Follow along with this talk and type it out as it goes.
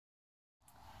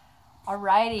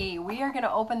Alrighty, we are going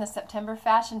to open the September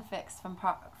Fashion Fix from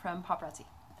Paparazzi.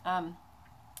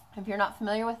 If you're not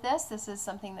familiar with this, this is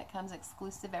something that comes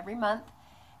exclusive every month,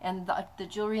 and the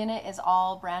jewelry in it is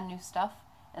all brand new stuff.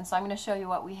 And so I'm going to show you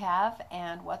what we have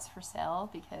and what's for sale,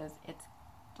 because it's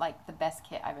like the best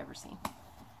kit I've ever seen.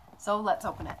 So let's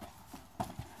open it.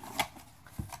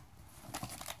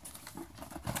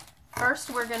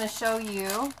 First, we're going to show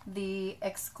you the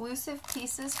exclusive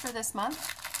pieces for this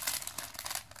month.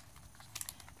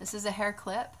 This is a hair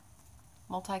clip,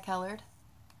 multicolored.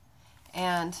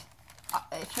 And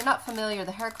if you're not familiar,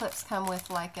 the hair clips come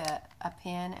with like a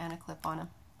pin and a clip on them.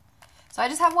 So I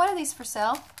just have one of these for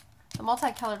sale. The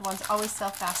multicolored ones always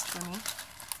sell fast for me.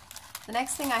 The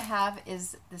next thing I have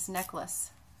is this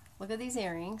necklace. Look at these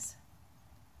earrings.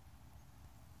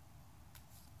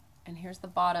 And here's the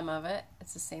bottom of it.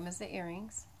 It's the same as the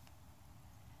earrings.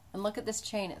 And look at this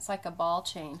chain. It's like a ball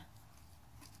chain.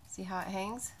 See how it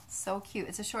hangs? So cute.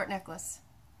 It's a short necklace.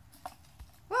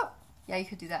 Whoa! Yeah, you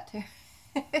could do that too.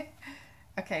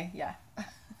 Okay, yeah.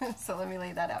 So let me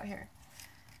lay that out here.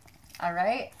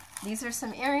 Alright, these are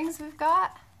some earrings we've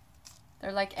got.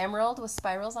 They're like emerald with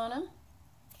spirals on them.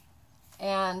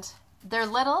 And they're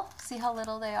little. See how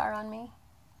little they are on me?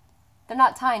 They're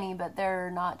not tiny, but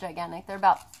they're not gigantic. They're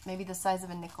about maybe the size of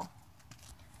a nickel.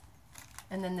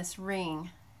 And then this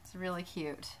ring is really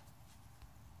cute.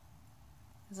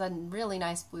 It's a really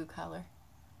nice blue color.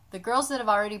 The girls that have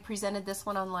already presented this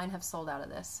one online have sold out of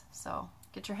this, so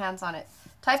get your hands on it.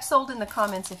 Type sold in the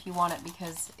comments if you want it,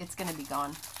 because it's going to be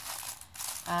gone.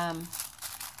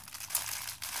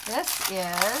 This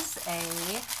is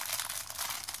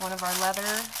one of our leather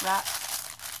wrap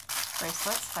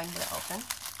bracelets, if I can get it open.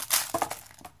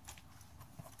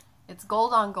 It's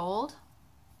gold on gold.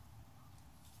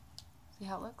 See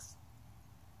how it looks?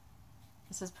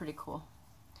 This is pretty cool.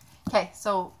 Okay,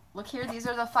 so look here, these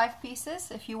are the 5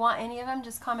 pieces. If you want any of them,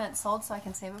 just comment sold so I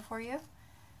can save it for you.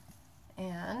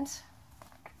 And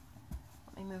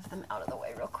let me move them out of the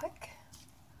way real quick.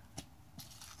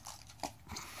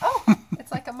 Oh,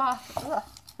 it's like a moth.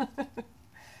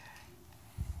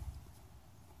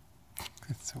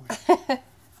 That's so weird.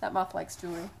 That moth likes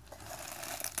jewelry.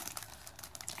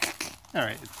 All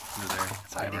right, it's under there.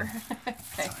 It's Whatever.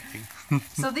 Okay. hiding.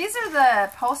 So these are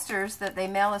the posters that they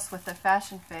mail us with the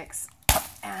Fashion Fix,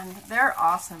 and they're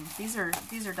awesome. These are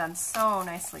done so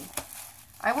nicely.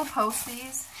 I will post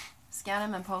these, scan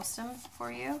them and post them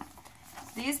for you.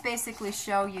 These basically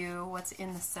show you what's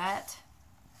in the set.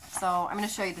 So I'm going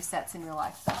to show you the sets in real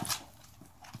life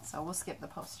though. So we'll skip the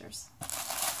posters.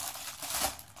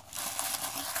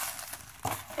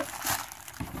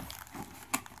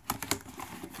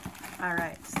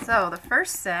 Alright, so the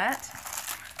first set,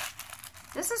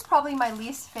 this is probably my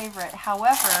least favorite.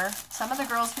 However, some of the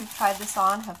girls who've tried this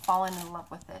on have fallen in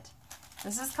love with it.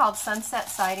 This is called Sunset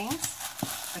Sightings.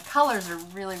 The colors are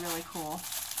really, really cool.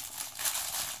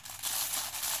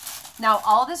 Now,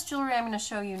 all this jewelry I'm going to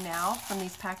show you now from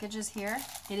these packages here,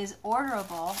 it is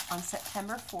orderable on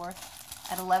September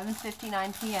 4th at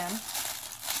 11:59 p.m.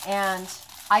 And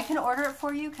I can order it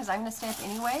for you because I'm going to stay up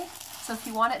anyway. So if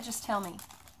you want it, just tell me.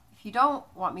 If you don't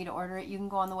want me to order it, you can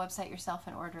go on the website yourself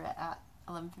and order it at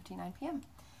 11:59 p.m.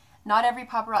 Not every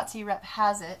Paparazzi rep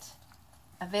has it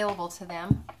available to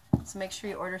them, so make sure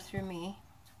you order through me.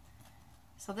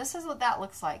 So this is what that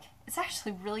looks like. It's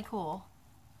actually really cool.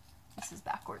 This is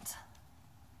backwards.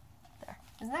 There.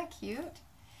 Isn't that cute?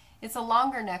 It's a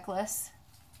longer necklace.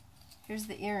 Here's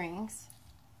the earrings.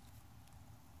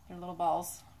 They're little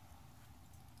balls.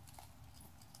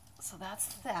 So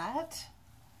that's that.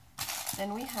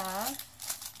 Then we have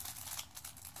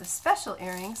the special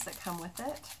earrings that come with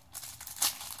it.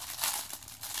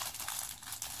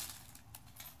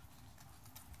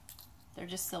 They're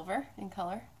just silver in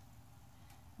color.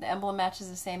 The emblem matches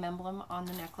the same emblem on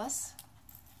the necklace.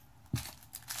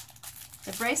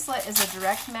 The bracelet is a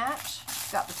direct match.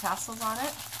 It's got the tassels on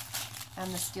it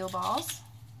and the steel balls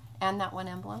and that one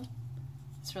emblem.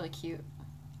 It's really cute.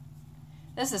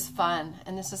 This is fun,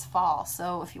 and this is fall,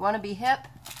 so if you want to be hip,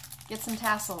 get some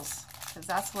tassels, because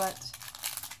that's what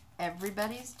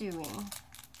everybody's doing.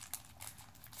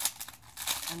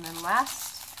 And then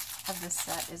last of this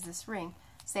set is this ring.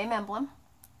 Same emblem.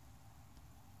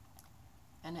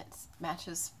 And it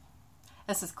matches.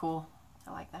 This is cool.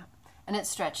 I like that. And it's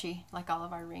stretchy, like all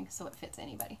of our rings, so it fits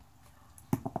anybody.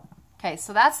 Okay,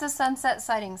 so that's the Sunset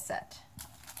Sighting set.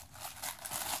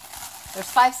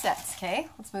 There's 5 sets, okay?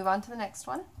 Let's move on to the next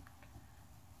one.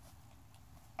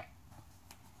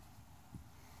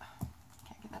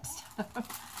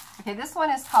 Okay, this one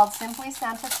is called Simply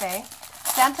Santa Fe.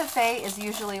 Santa Fe is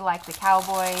usually like the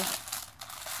cowboy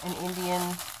and Indian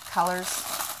colors,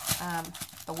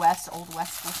 the Old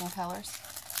West looking colors.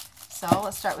 So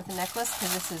let's start with the necklace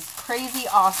because this is crazy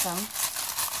awesome.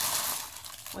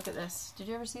 Look at this. Did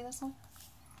you ever see this one?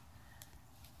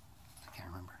 I can't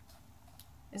remember.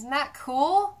 Isn't that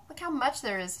cool? Look how much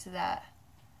there is to that.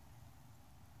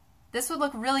 This would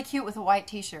look really cute with a white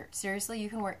t-shirt. Seriously, you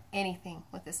can wear anything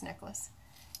with this necklace.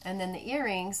 And then the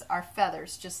earrings are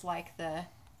feathers, just like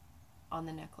on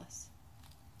the necklace.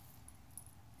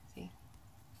 See?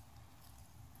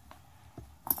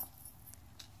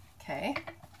 Okay.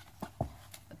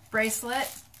 The bracelet.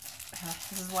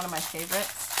 This is one of my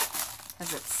favorites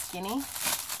because it's skinny.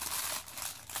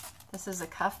 This is a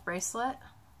cuff bracelet.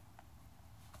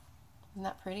 Isn't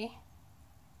that pretty?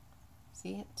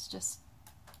 See, it's just,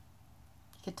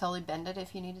 you could totally bend it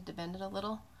if you needed to bend it a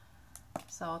little.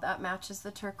 So that matches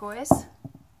the turquoise.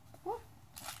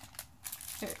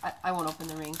 Here, I won't open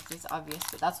the ring because it's obvious,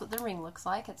 but that's what the ring looks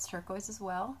like. It's turquoise as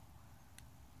well.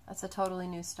 That's a totally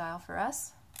new style for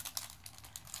us.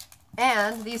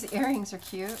 And these earrings are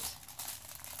cute.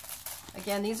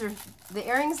 Again, these are the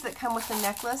earrings that come with the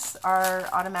necklace are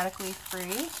automatically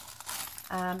free.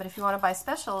 But if you want to buy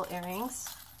special earrings,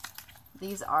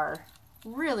 these are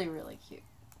really, really cute.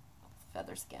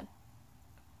 Feather skin.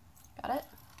 Got it?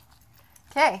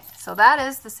 Okay, so that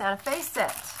is the Santa Fe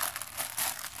set.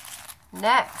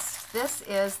 Next, this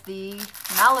is the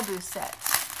Malibu set.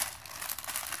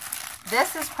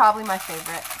 This is probably my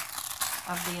favorite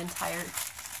of the entire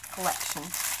collection.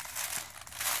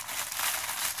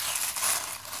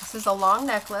 This is a long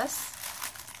necklace.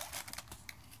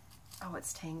 Oh,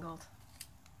 it's tangled.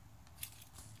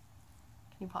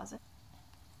 Can you pause it?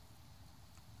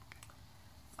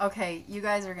 Okay, you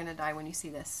guys are gonna die when you see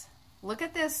this. Look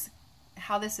at this,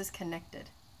 how this is connected.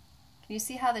 Can you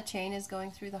see how the chain is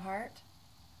going through the heart?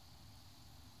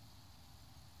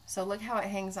 So look how it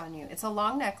hangs on you. It's a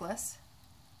long necklace.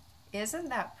 Isn't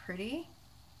that pretty?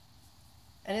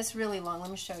 And it's really long.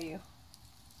 Let me show you.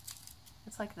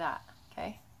 It's like that,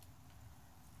 okay?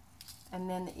 And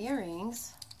then the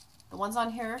earrings, the ones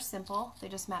on here are simple. They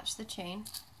just match the chain.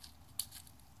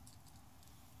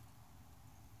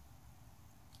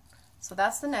 So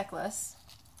that's the necklace.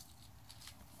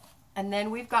 And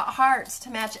then we've got hearts to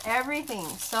match everything.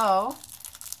 So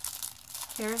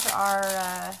here's our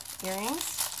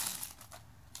earrings.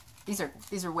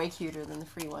 These are way cuter than the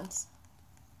free ones.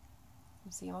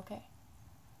 You see them okay?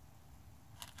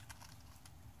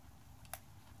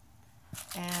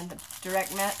 And the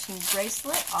direct matching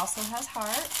bracelet also has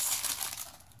hearts.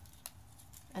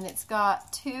 And it's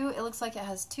got it looks like it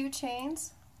has 2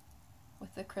 chains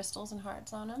with the crystals and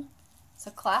hearts on them. It's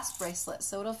a clasp bracelet,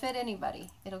 so it'll fit anybody.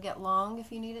 It'll get long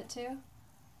if you need it to.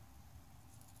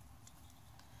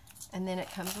 And then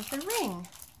it comes with the ring.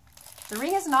 The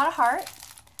ring is not a heart,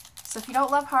 so if you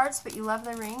don't love hearts but you love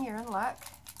the ring, you're in luck.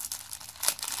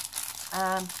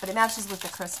 But it matches with the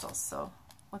crystals, so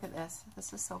look at this.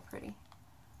 This is so pretty.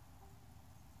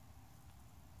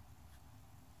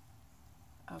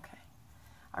 Okay.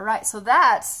 All right, so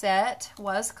that set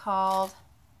was called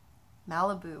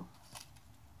Malibu.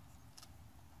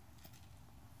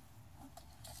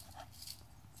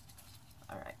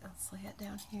 All right, let's lay it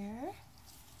down here.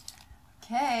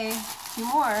 Okay, a few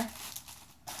more.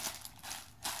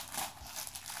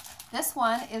 This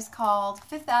one is called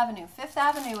Fifth Avenue. Fifth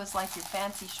Avenue is like your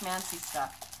fancy schmancy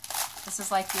stuff. This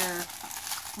is like your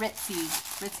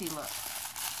ritzy look.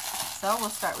 So we'll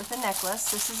start with the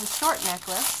necklace. This is a short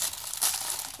necklace.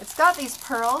 It's got these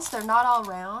pearls. They're not all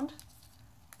round,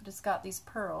 but it's got these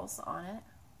pearls on it.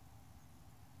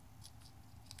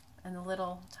 And the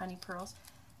little tiny pearls.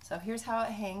 So here's how it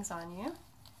hangs on you.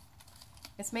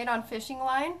 It's made on fishing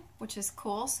line, which is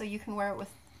cool, so you can wear it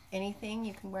with anything.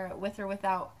 You can wear it with or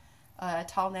without a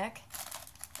tall neck,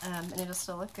 and it'll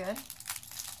still look good.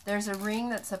 There's a ring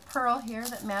that's a pearl here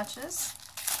that matches.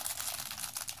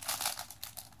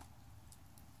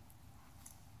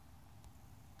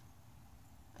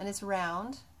 And it's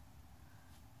round.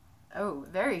 Oh,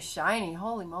 very shiny.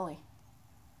 Holy moly.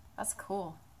 That's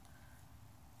cool.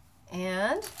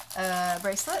 And a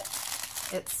bracelet.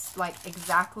 It's like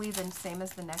exactly the same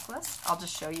as the necklace. I'll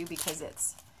just show you because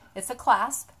it's a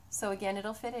clasp. So again,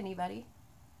 it'll fit anybody.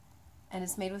 And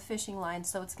it's made with fishing line,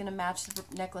 so it's going to match the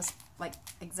necklace like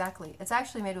exactly. It's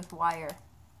actually made with wire,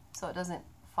 so it doesn't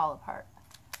fall apart.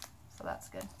 So that's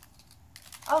good.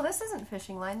 Oh, this isn't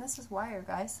fishing line. This is wire,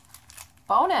 guys.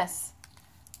 Bonus.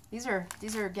 These are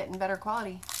getting better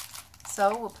quality.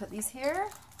 So we'll put these here.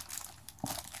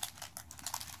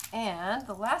 And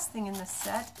the last thing in this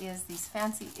set is these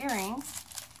fancy earrings.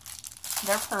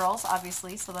 They're pearls,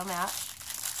 obviously, so they'll match.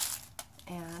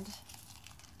 And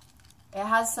It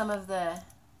has some of the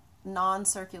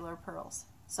non-circular pearls.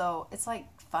 So it's like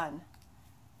fun.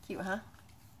 Cute, huh?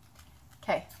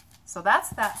 Okay, so that's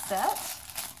that set.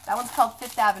 That one's called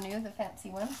Fifth Avenue, the fancy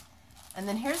one. And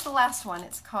then here's the last one.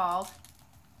 It's called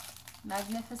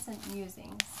Magnificent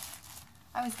Musings.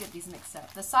 I always get these mixed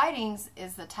up. The Sightings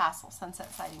is the tassel,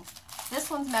 Sunset Sightings. This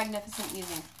one's Magnificent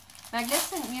Musings.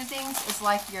 Magnificent Musings is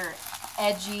like your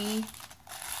edgy,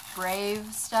 brave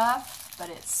stuff, but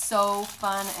it's so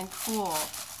fun and cool.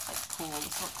 Like cool, this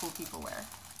is what cool people wear.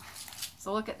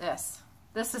 So look at this.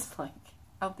 This is like,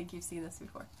 I don't think you've seen this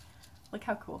before. Look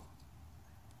how cool.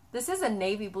 This is a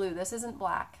navy blue. This isn't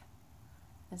black.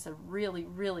 It's a really,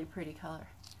 really pretty color.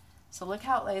 So look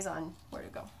how it lays on. Where to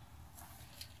go?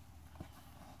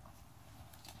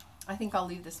 I think I'll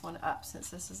leave this one up since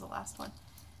this is the last one.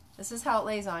 This is how it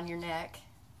lays on your neck.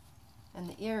 And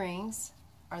the earrings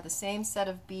are the same set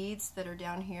of beads that are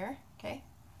down here. Okay.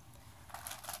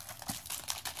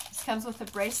 This comes with a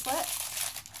bracelet.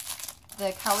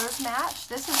 The colors match.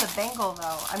 This is a bangle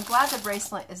though. I'm glad the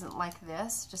bracelet isn't like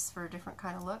this, just for a different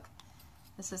kind of look.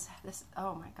 This is,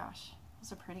 oh my gosh,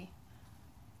 those are pretty.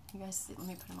 You guys see, let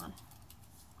me put them on.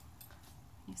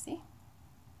 You see?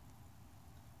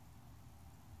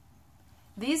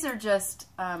 These are just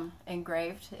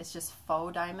engraved. It's just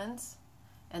faux diamonds.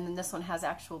 And then this one has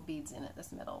actual beads in it,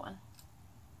 this middle one.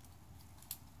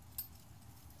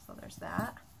 So there's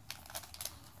that.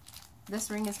 This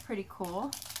ring is pretty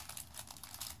cool.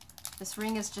 This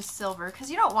ring is just silver because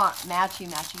you don't want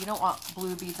matchy-matchy. You don't want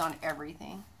blue beads on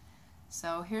everything.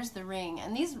 So here's the ring.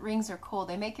 And these rings are cool.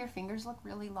 They make your fingers look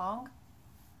really long.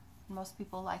 Most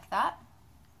people like that.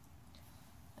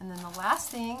 And then the last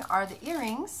thing are the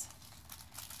earrings.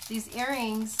 These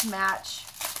earrings match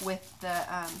with the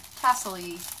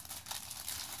tassel-y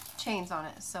chains on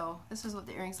it. So this is what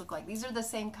the earrings look like. These are the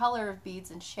same color of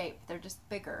beads and shape. They're just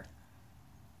bigger.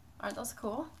 Aren't those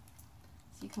cool?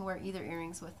 So you can wear either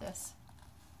earrings with this.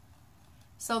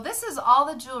 So this is all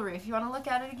the jewelry. If you want to look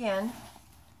at it again,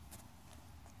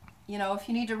 you know, if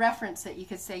you need to reference it, you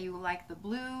could say you like the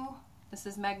blue. This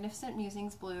is Magnificent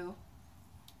Musings blue.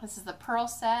 This is the pearl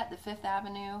set, the Fifth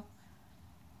Avenue.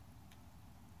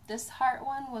 This heart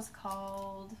one was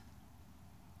called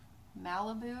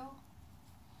Malibu.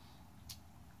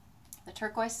 The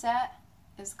turquoise set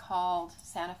is called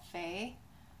Santa Fe.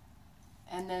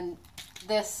 And then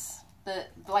this,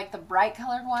 like the bright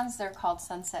colored ones, they're called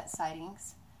Sunset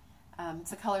Sightings.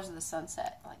 It's the colors of the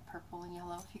sunset, like purple and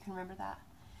yellow, if you can remember that.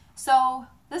 So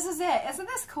this is it. Isn't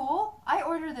this cool? I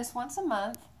order this once a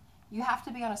month. You have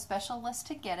to be on a special list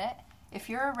to get it. If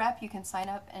you're a rep, you can sign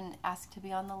up and ask to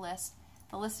be on the list.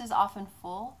 The list is often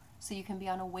full, so you can be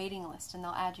on a waiting list, and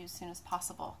they'll add you as soon as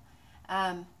possible.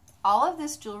 All of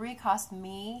this jewelry cost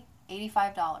me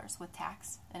 $85 with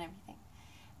tax and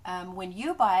everything. When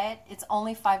you buy it, it's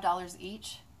only $5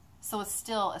 each, so it's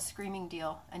still a screaming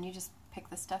deal, and you just pick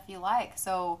the stuff you like.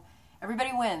 So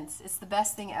everybody wins. It's the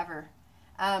best thing ever.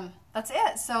 That's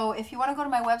it. So if you want to go to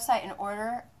my website and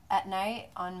order at night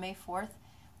on May 4th,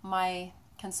 my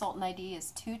consultant ID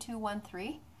is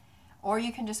 2213. Or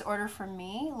you can just order from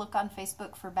me. Look on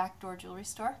Facebook for Backdoor Jewelry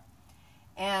Store.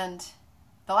 And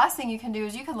the last thing you can do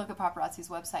is you can look at Paparazzi's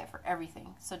website for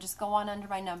everything. So just go on under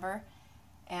my number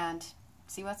and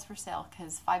see what's for sale,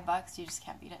 because $5, you just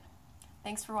can't beat it.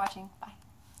 Thanks for watching. Bye.